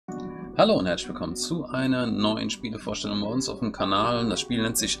Hallo und herzlich willkommen zu einer neuen Spielevorstellung bei uns auf dem Kanal. Das Spiel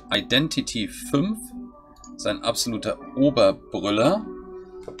nennt sich Detektiv 5. Ist ein absoluter Oberbrüller.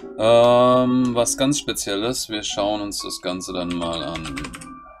 Was ganz Spezielles. Wir schauen uns das Ganze dann mal an.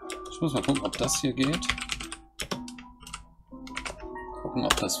 Ich muss mal gucken, ob das hier geht. Gucken,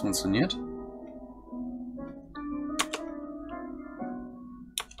 ob das funktioniert.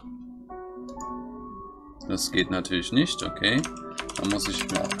 Das geht natürlich nicht, okay. Dann muss ich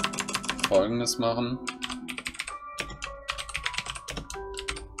mal Folgendes machen.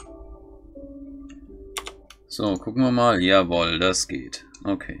 So, gucken wir mal. Jawohl, das geht.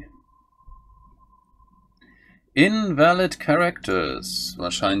 Okay. Invalid Characters.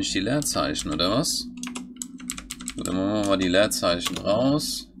 Wahrscheinlich die Leerzeichen, oder was? Gut, dann machen wir mal die Leerzeichen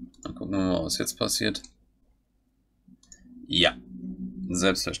raus. Dann gucken wir mal, was jetzt passiert. Ja,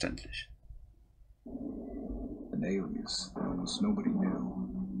 selbstverständlich. An alias that almost nobody knew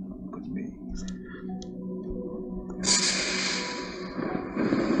but me.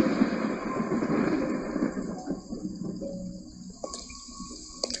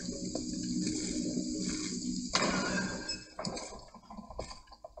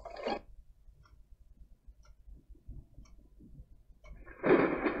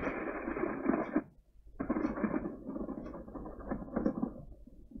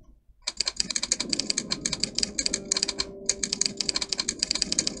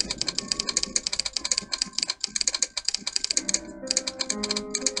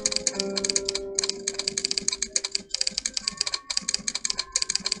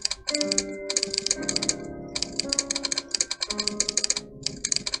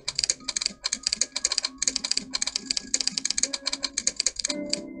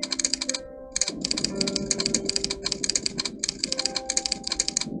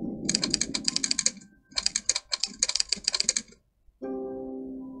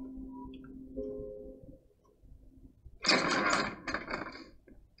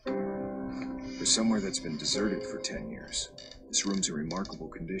 For somewhere that's been deserted for 10 years, this room's in remarkable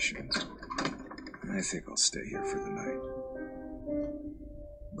condition. I think I'll stay here for the night.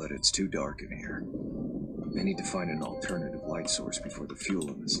 But it's too dark in here. I need to find an alternative light source before the fuel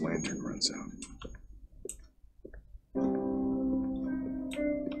in this lantern runs out.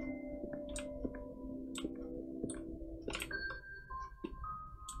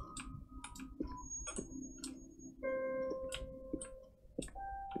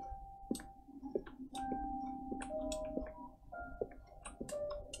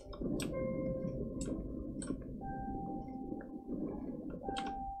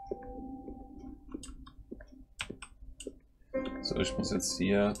 So, ich muss jetzt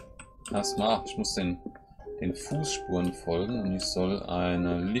hier erstmal, ich muss den Fußspuren folgen und ich soll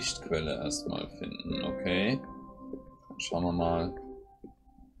eine Lichtquelle erstmal finden, okay. Dann schauen wir mal.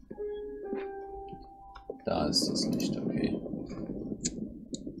 Da ist das Licht, okay.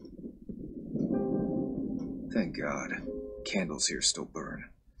 Thank God. Candles here still burn.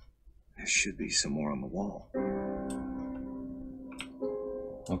 There should be some more on the wall.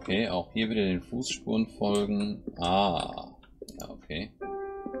 Okay, auch hier wieder den Fußspuren folgen. Ah. Ja, okay.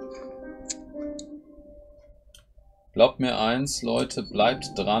 Glaubt mir eins, Leute,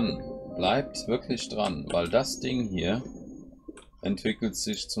 bleibt dran. Bleibt wirklich dran, weil das Ding hier entwickelt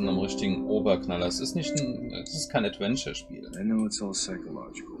sich zu einem richtigen Oberknaller. Es ist kein Adventure-Spiel. I know it's all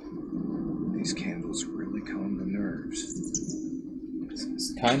psychological. These candles really calm the nerves. Es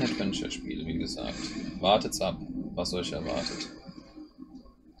ist kein Adventure-Spiel, wie gesagt. Wartet's ab, was euch erwartet.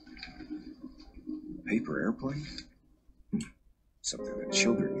 Paper airplane? Something that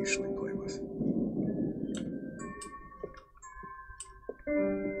children usually play with.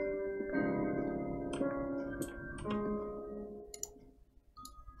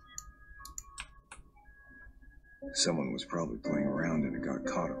 Someone was probably playing around and it got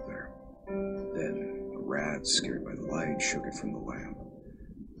caught up there. Then a rat, scared by the light, shook it from the lamp.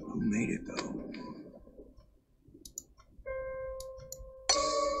 Who made it, though?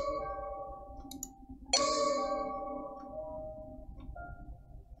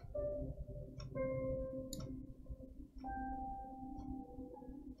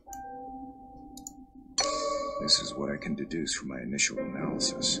 This is what I can deduce from my initial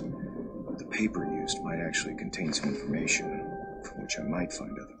analysis. The paper used might actually contain some information, from which I might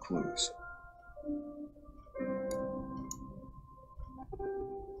find other clues.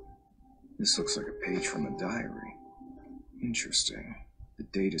 This looks like a page from a diary. Interesting. The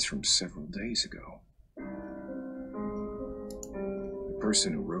date is from several days ago. The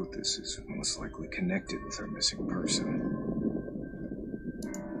person who wrote this is most likely connected with our missing person.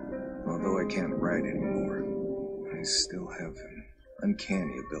 Although I can't write anymore, I still have an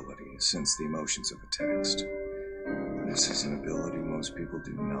uncanny ability to sense the emotions of a text. This is an ability most people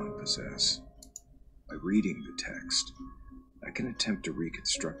do not possess. By reading the text, I can attempt to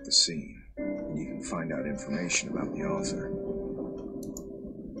reconstruct the scene, and even find out information about the author.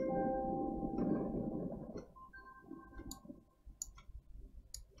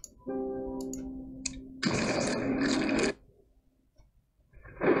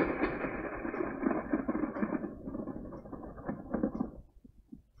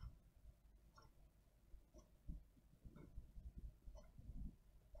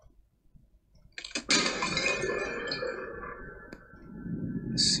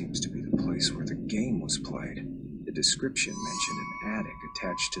 This seems to be the place where the game was played. The description mentioned an attic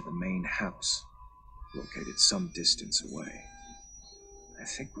attached to the main house, located some distance away. I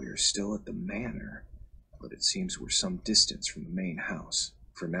think we are still at the manor, but it seems we're some distance from the main house.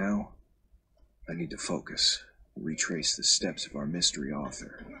 For now, I need to focus, retrace the steps of our mystery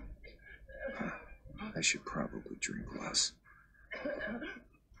author. I should probably drink less.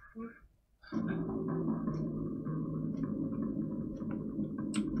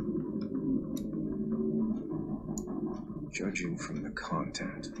 Judging from the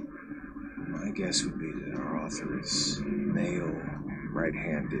content, my guess would be that our author is male,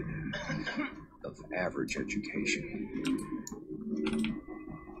 right-handed, of average education.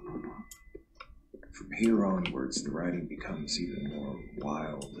 From here onwards, the writing becomes even more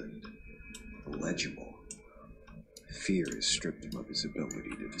wild and illegible. Fear has stripped him of his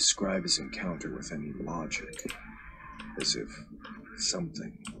ability to describe his encounter with any logic, as if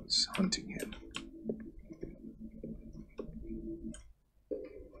something was hunting him.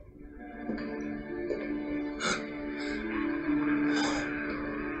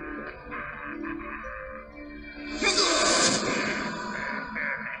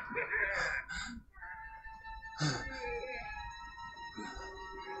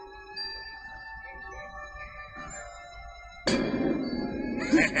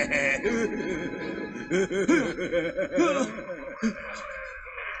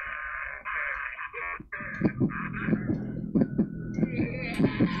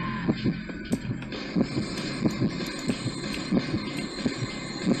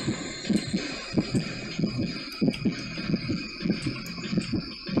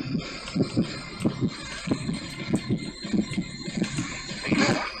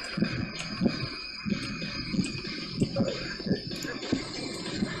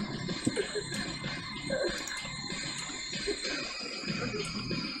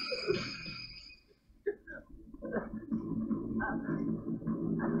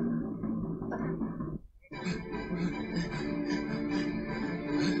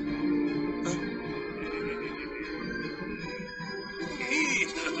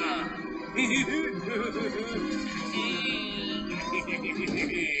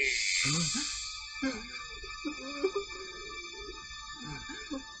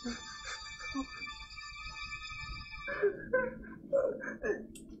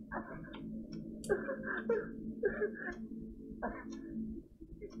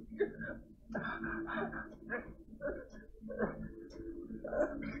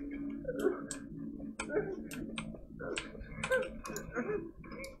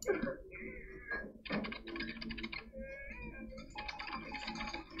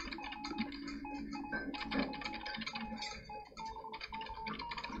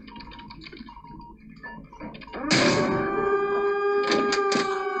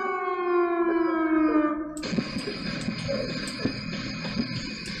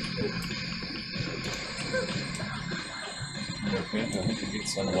 Okay, da hinten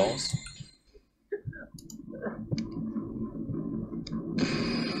geht's dann raus.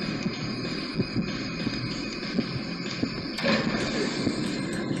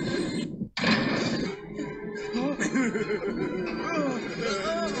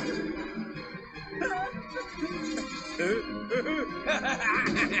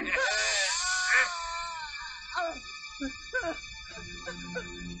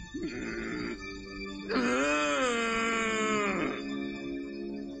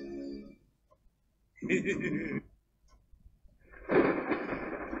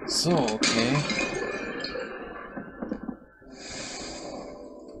 So, okay.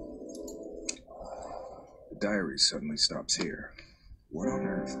 The diary suddenly stops here. What on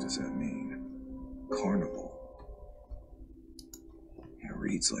earth does that mean? Carnival. It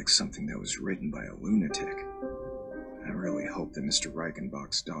reads like something that was written by a lunatic. I really hope that Mr.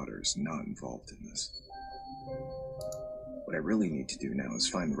 Reichenbach's daughter is not involved in this. What I really need to do now is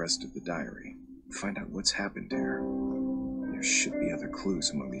find the rest of the diary. Find out what's happened to her. There should be other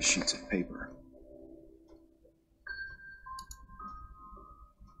clues among these sheets of paper.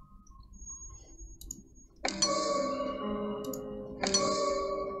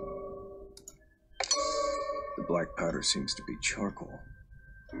 black powder seems to be charcoal.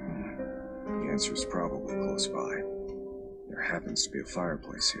 The answer is probably close by. There happens to be a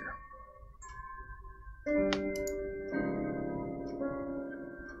fireplace here.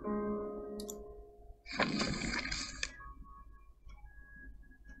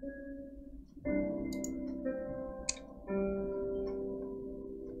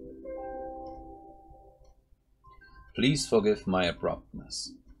 Please forgive my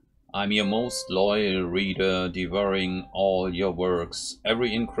abruptness. I'm your most loyal reader, devouring all your works,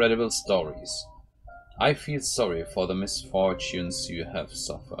 every incredible stories. I feel sorry for the misfortunes you have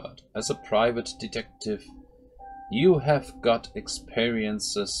suffered. As a private detective, you have got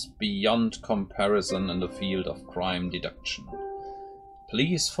experiences beyond comparison in the field of crime deduction.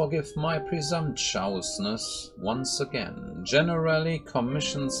 Please forgive my presumptuousness once again. Generally,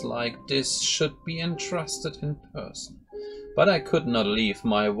 commissions like this should be entrusted in person, but I could not leave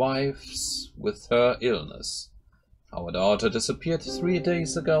my wife's with her illness. Our daughter disappeared 3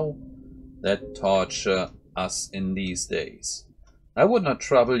 days ago. That torture us in these days. I would not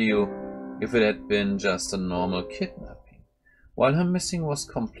trouble you if it had been just a normal kidnapping. While her missing was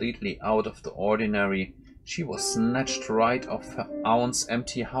completely out of the ordinary, she was snatched right off her aunt's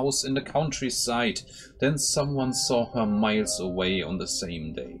empty house in the countryside. Then someone saw her miles away on the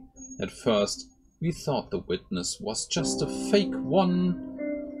same day. At first, we thought the witness was just a fake one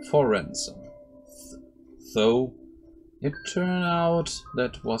for ransom. Though it turned out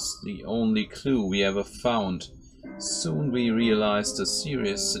that was the only clue we ever found. Soon we realized the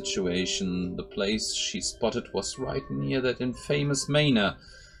serious situation. The place she spotted was right near that infamous manor.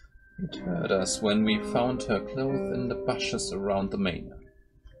 It hurt us when we found her clothes in the bushes around the manor.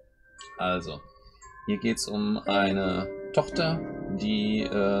 Also, hier geht's eine Tochter, die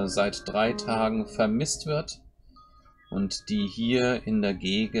seit 3 Tagen vermisst wird und die hier in der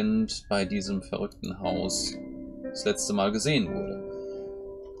Gegend bei diesem verrückten Haus das letzte Mal gesehen wurde.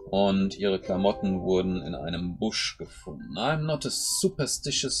 Und ihre Klamotten wurden in einem Busch gefunden. I'm not a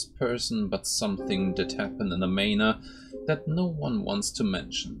superstitious person, but something did happen in the manor that no one wants to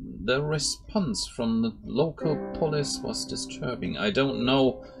mention. The response from the local police was disturbing. I don't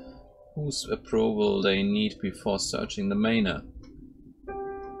know whose approval they need before searching the manor.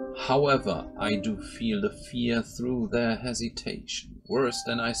 However, I do feel the fear through their hesitation. Worse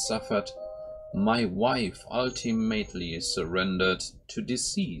than I suffered, my wife ultimately surrendered to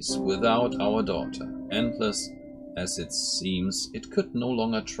disease without our daughter. Endless as it seems, it could no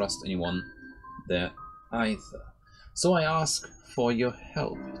longer trust anyone there either. So I ask for your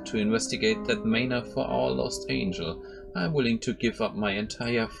help to investigate that manor for our lost angel. I'm willing to give up my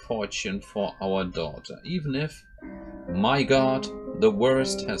entire fortune for our daughter, even if, my God, the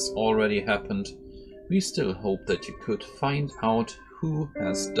worst has already happened. We still hope that you could find out who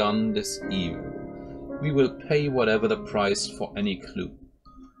has done this evil. We will pay whatever the price for any clue.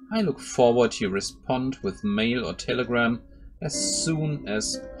 I look forward to your response with mail or telegram as soon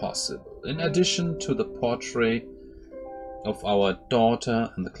as possible. In addition to the portrait of our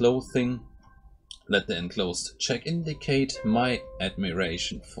daughter and the clothing, let the enclosed check indicate my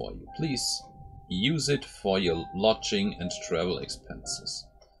admiration for you. Please use it for your lodging and travel expenses.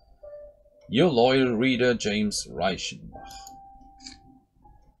 Your loyal reader, James Reichenbach.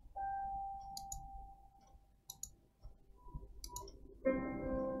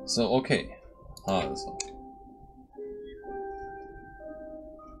 So, okay. Also.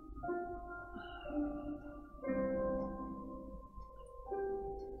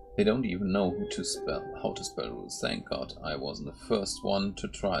 They don't even know how to spell rules. Thank God I wasn't the first one to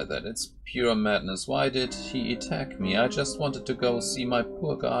try that. It's pure madness. Why did he attack me? I just wanted to go see my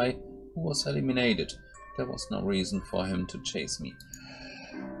poor guy who was eliminated. There was no reason for him to chase me.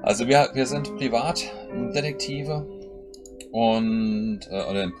 Also wir sind Privatdetektive und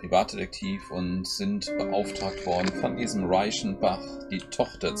oder ein Privatdetektiv und sind beauftragt worden von diesem Reichenbach die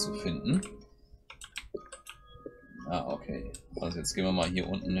Tochter zu finden. Ah, okay. Also jetzt gehen wir mal hier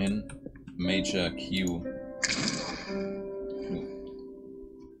unten hin. Major Q.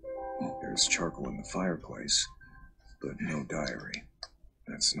 There's charcoal in the fireplace, but no diary.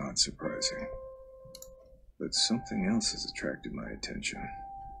 That's not surprising. But something else has attracted my attention.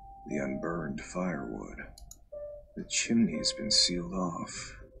 The unburned firewood. The chimney has been sealed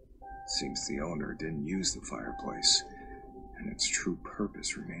off. Seems the owner didn't use the fireplace, and its true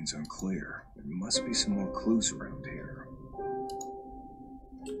purpose remains unclear. There must be some more clues around here.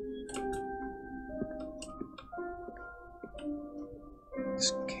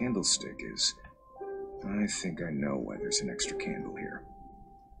 This candlestick is... I think I know why there's an extra candle here.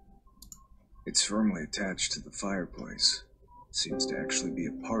 It's firmly attached to the fireplace. Seems to actually be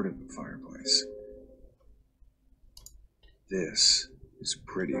a part of the fireplace. This is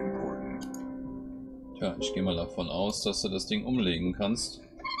pretty important. Tja, ich gehe mal davon aus, dass du das Ding umlegen kannst.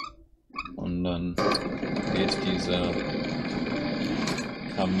 Und dann geht dieser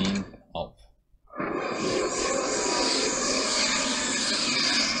Kamin auf.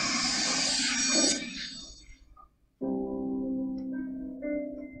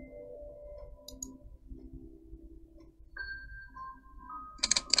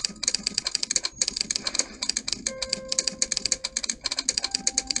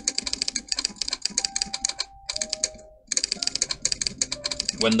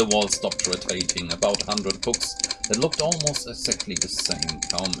 When the wall stopped rotating, about 100 books that looked almost exactly the same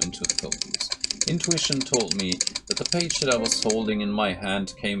came into focus. Intuition told me that the page that I was holding in my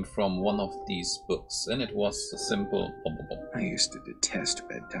hand came from one of these books, and it was a simple blah. I used to detest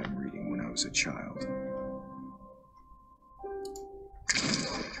bedtime reading when I was a child.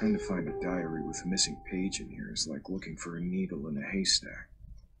 Trying to find a diary with a missing page in here is like looking for a needle in a haystack.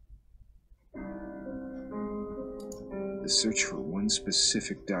 The search for one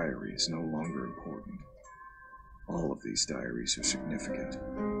specific diary is no longer important. All of these diaries are significant.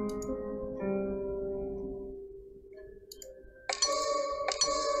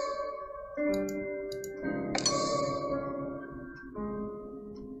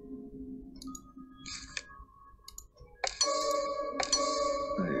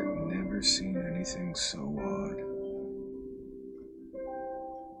 I have never seen anything so odd.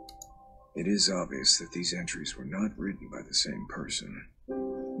 It is obvious that these entries were not written by the same person,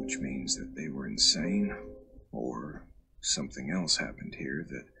 which means that they were insane, or something else happened here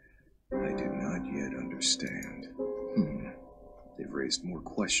that I do not yet understand. They've raised more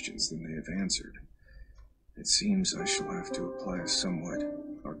questions than they have answered. It seems I shall have to apply a somewhat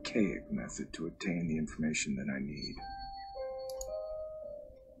archaic method to obtain the information that I need.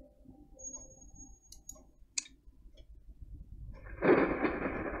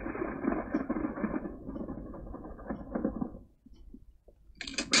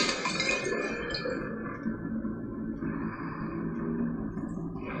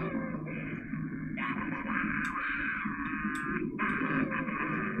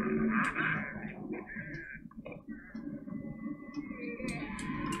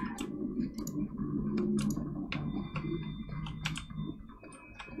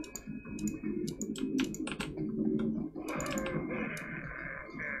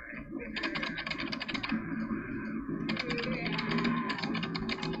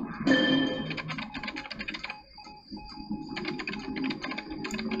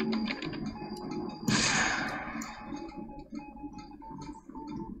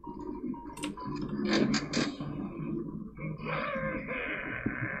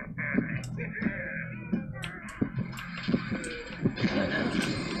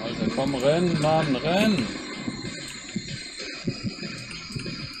 Komm, renn, Mann, renn!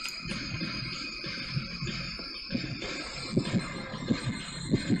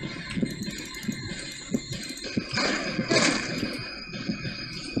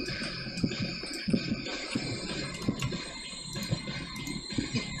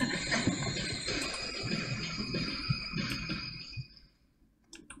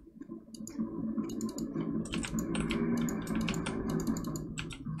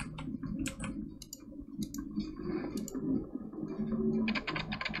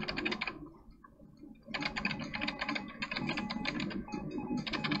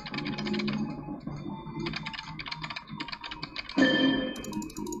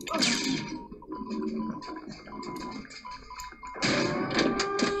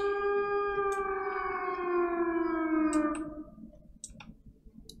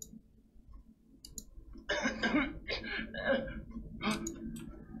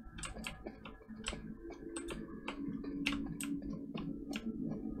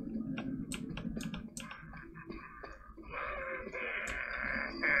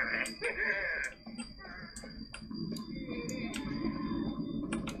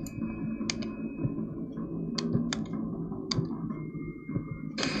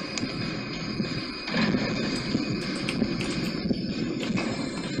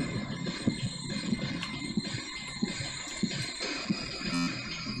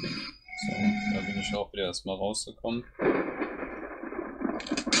 Auch wieder erstmal rausgekommen.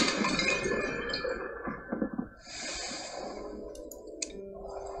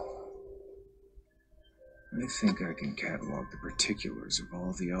 I think I can catalog the particulars of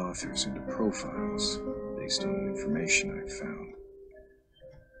all the authors into profiles based on the information I've found.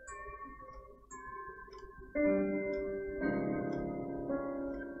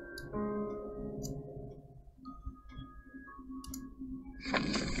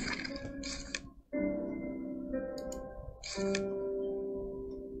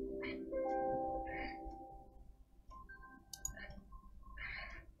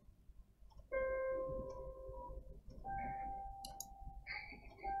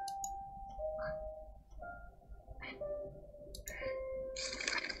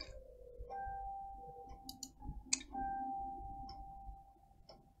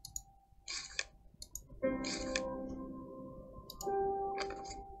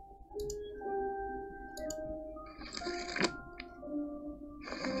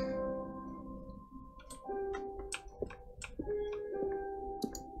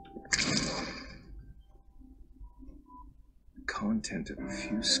 Content of a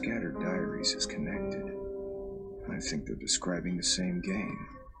few scattered diaries is connected. I think they're describing the same game.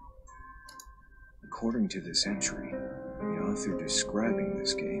 According to this entry, the author describing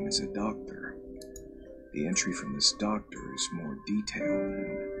this game is a doctor. The entry from this doctor is more detailed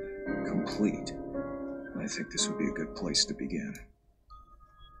and complete. I think this would be a good place to begin.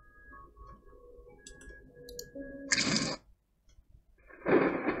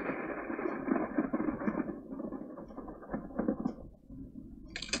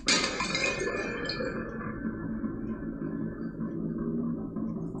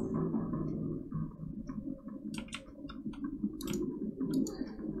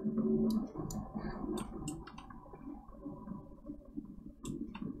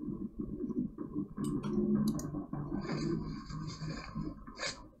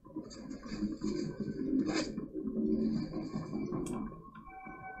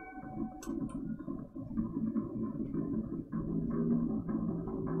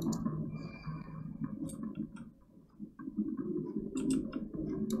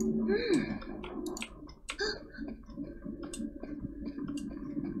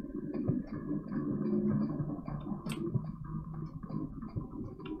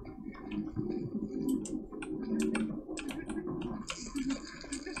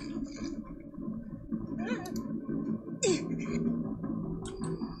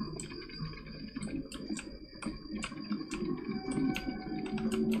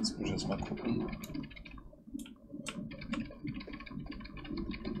 Jetzt muss ich erst mal gucken.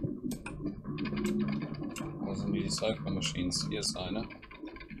 Wo sind die Cypher Machines? Hier ist eine.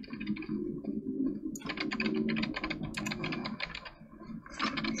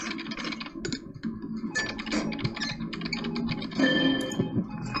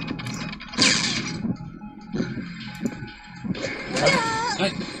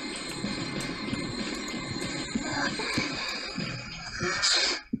 Nein!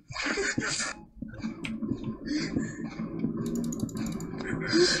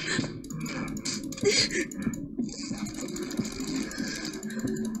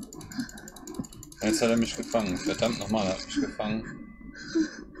 Jetzt hat er mich gefangen. Verdammt nochmal, er hat mich gefangen.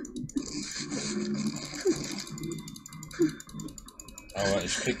 Aber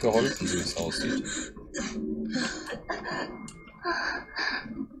ich krieg geholfen, wie es aussieht.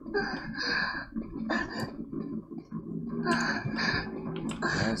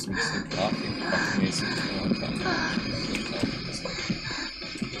 Ja, ist ein bisschen grafikmäßig.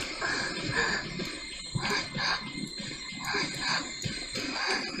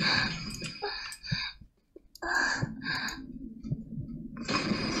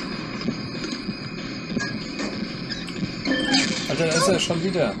 Alter, da ist er schon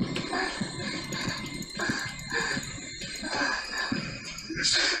wieder.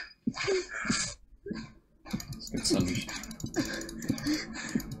 Das gibt's doch nicht.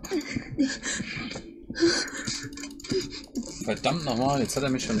 Verdammt nochmal, jetzt hat er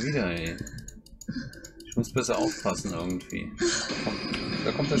mich schon wieder, ey. Ich muss besser aufpassen irgendwie.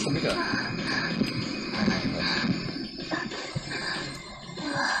 Da kommt er schon wieder. Oh mein Gott.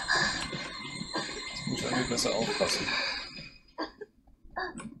 Jetzt muss ich irgendwie besser aufpassen.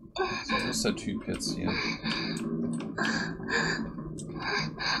 So, wo ist der Typ jetzt hier?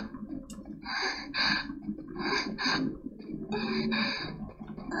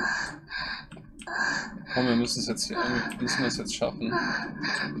 Komm, wir müssen es jetzt hier, müssen wir es jetzt schaffen.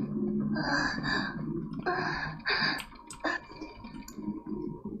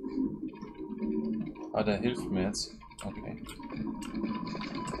 Ah, der hilft mir jetzt. Okay.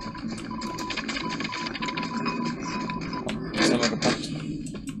 Komm, jetzt haben wir gepackt.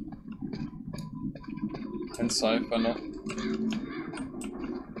 Ein Cypher noch.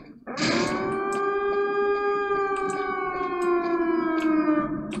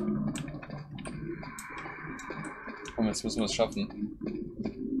 Komm, jetzt müssen wir es schaffen.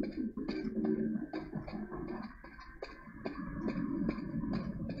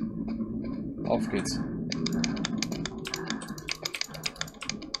 Auf geht's.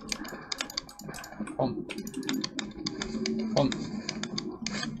 Komm.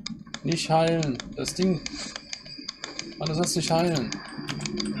 Nicht heilen. Das Ding. Mann, du sollst nicht heilen.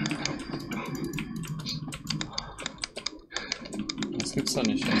 Das gibt's doch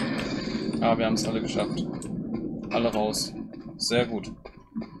nicht. Ah, wir haben es alle geschafft. Alle raus. Sehr gut.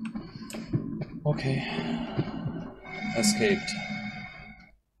 Okay. Escaped.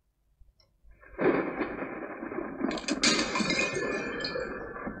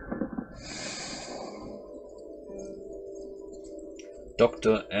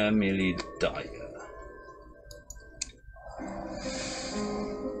 Dr. Emily Dyer.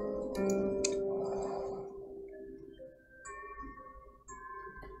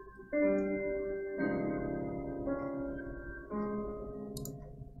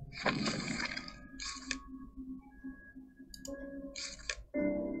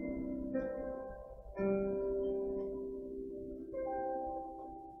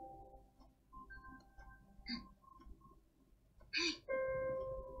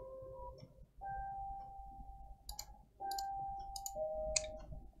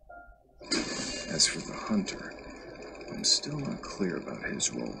 As for the hunter, I'm still not clear about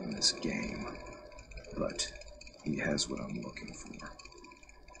his role in this game, but he has what I'm looking for.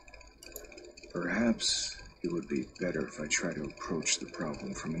 Perhaps it would be better if I try to approach the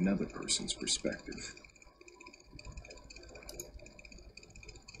problem from another person's perspective.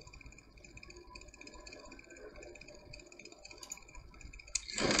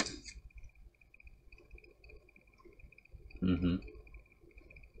 Mhm.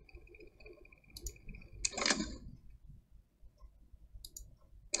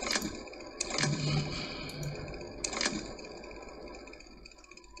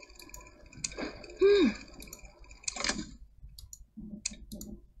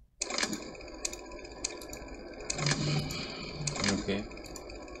 Okay.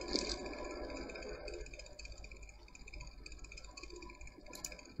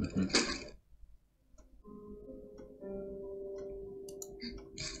 Mhm.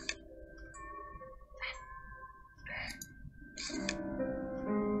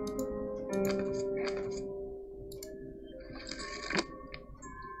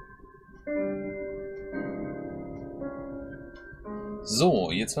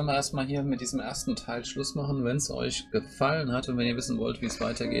 So, jetzt wollen wir erstmal hier mit diesem ersten Teil Schluss machen. Wenn es euch gefallen hat und wenn ihr wissen wollt, wie es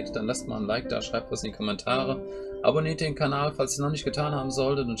weitergeht, dann lasst mal ein Like da, schreibt was in die Kommentare. Abonniert den Kanal, falls ihr es noch nicht getan haben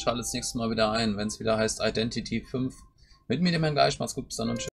solltet und schaltet das nächste Mal wieder ein, wenn es wieder heißt Identity 5. Mit mir, dem Herrn Geich. Macht's gut, bis dann und tschüss.